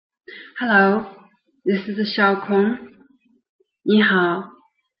Hello, this is Xiaokong. 你好.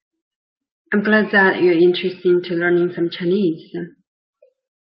 I'm glad that you're interested in learning some Chinese.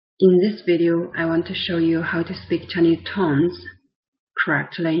 In this video, I want to show you how to speak Chinese tones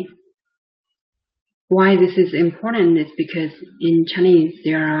correctly. Why this is important is because in Chinese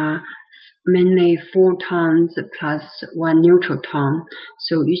there are mainly 4 tones plus 1 neutral tone.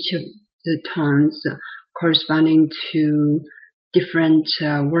 So each of the tones corresponding to different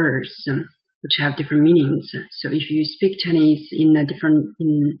words which have different meanings. So if you speak Chinese in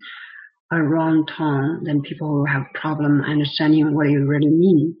a wrong tone, then people will have problem understanding what you really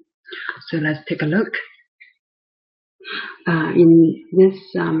mean. So let's take a look. In this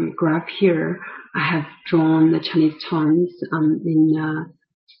graph here, I have drawn the Chinese tones in a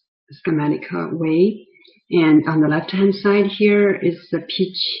schematic way. And on the left-hand side here is the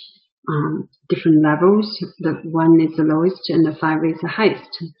pitch, different levels. The 1 is the lowest and the 5 is the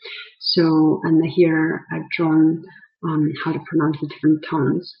highest. So, and here I've drawn how to pronounce the different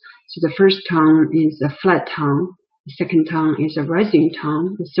tones. So the first tone is a flat tone. The second tone is a rising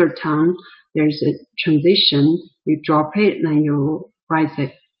tone. The third tone, there's a transition. You drop it, then you rise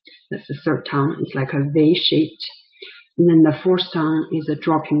it. That's the third tone. It's like a V-shaped. And then the fourth tone is a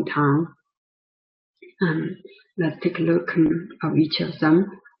dropping tone. Let's take a look of each of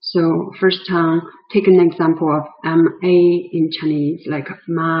them. So first tone, take an example of MA in Chinese, like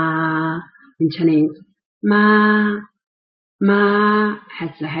ma in Chinese. Ma has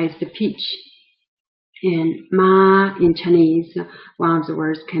the highest pitch. And ma in Chinese, one of the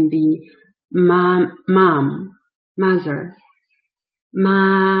words can be mom, mother.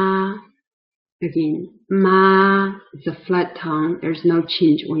 Ma, again, ma is a flat tone. There's no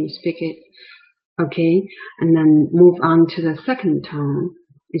change when you speak it. Okay, and then move on to the second tone.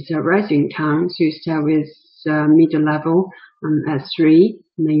 It's a rising tone, so you start with middle level at 3,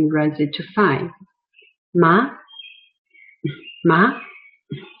 and then you rise it to 5. Ma,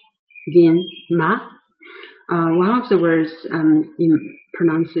 again, ma. One of the words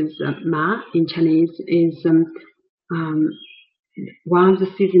pronounces ma in Chinese is one of the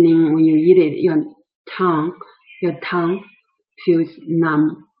seasoning. When you eat it, your tongue feels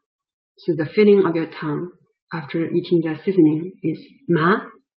numb. So the feeling of your tongue after eating the seasoning is ma.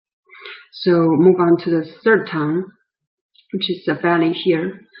 So move on to the third tone, which is the belly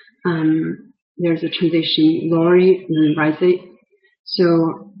here. There's a transition, lower it and rise it.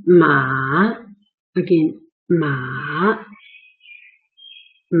 So ma, again, ma.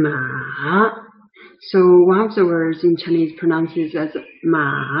 So one of the words in Chinese pronounces as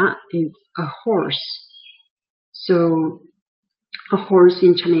ma is a horse. So a horse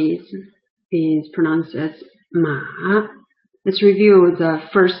in Chinese is pronounced as ma. Let's review the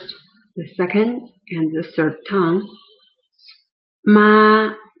first, the second, and the third tone.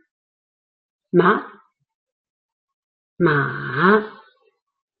 Ma.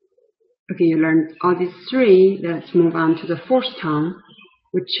 Okay, you learned all these 3. Let's move on to the fourth tone,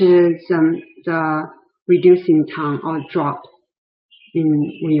 which is the reducing tone or drop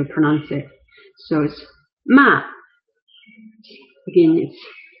when you pronounce it. So it's ma. Again, it's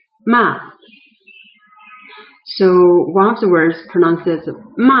ma. So one of the words pronounced as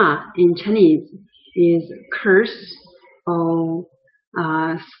ma in Chinese is curse or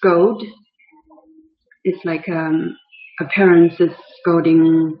scold. It's like a parent is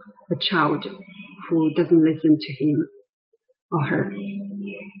scolding a child who doesn't listen to him or her.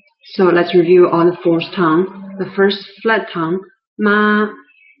 So let's review all the 4 tones. The first flat tone, ma.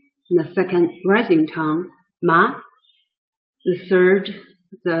 And the second rising tone, ma. The third,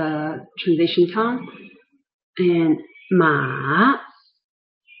 the transition tone, and ma.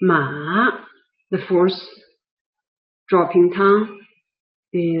 The fourth dropping tone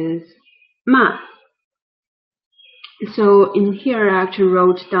is ma. So in here I actually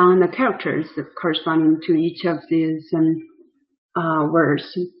wrote down the characters corresponding to each of these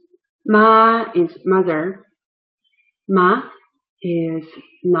words. Ma is mother. Ma is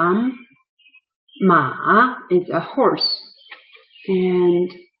numb. Ma is a horse.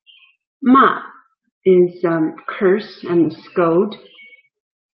 And ma is curse and scold.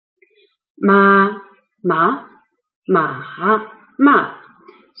 Ma.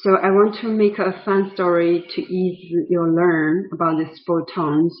 So I want to make a fun story to ease your learn about these 4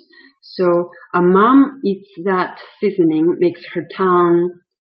 tones. So a mom eats that seasoning, makes her tongue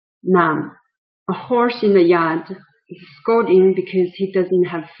numb. A horse in the yard is scolding because he doesn't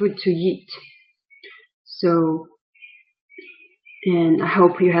have food to eat. So, and I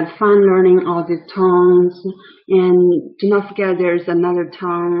hope you had fun learning all these tones. And do not forget there's another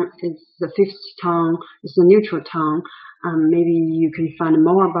tone, it's the 5th tone, it's the neutral tone. Maybe you can find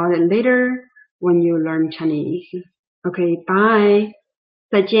more about it later when you learn Chinese. Okay, bye.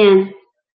 再见。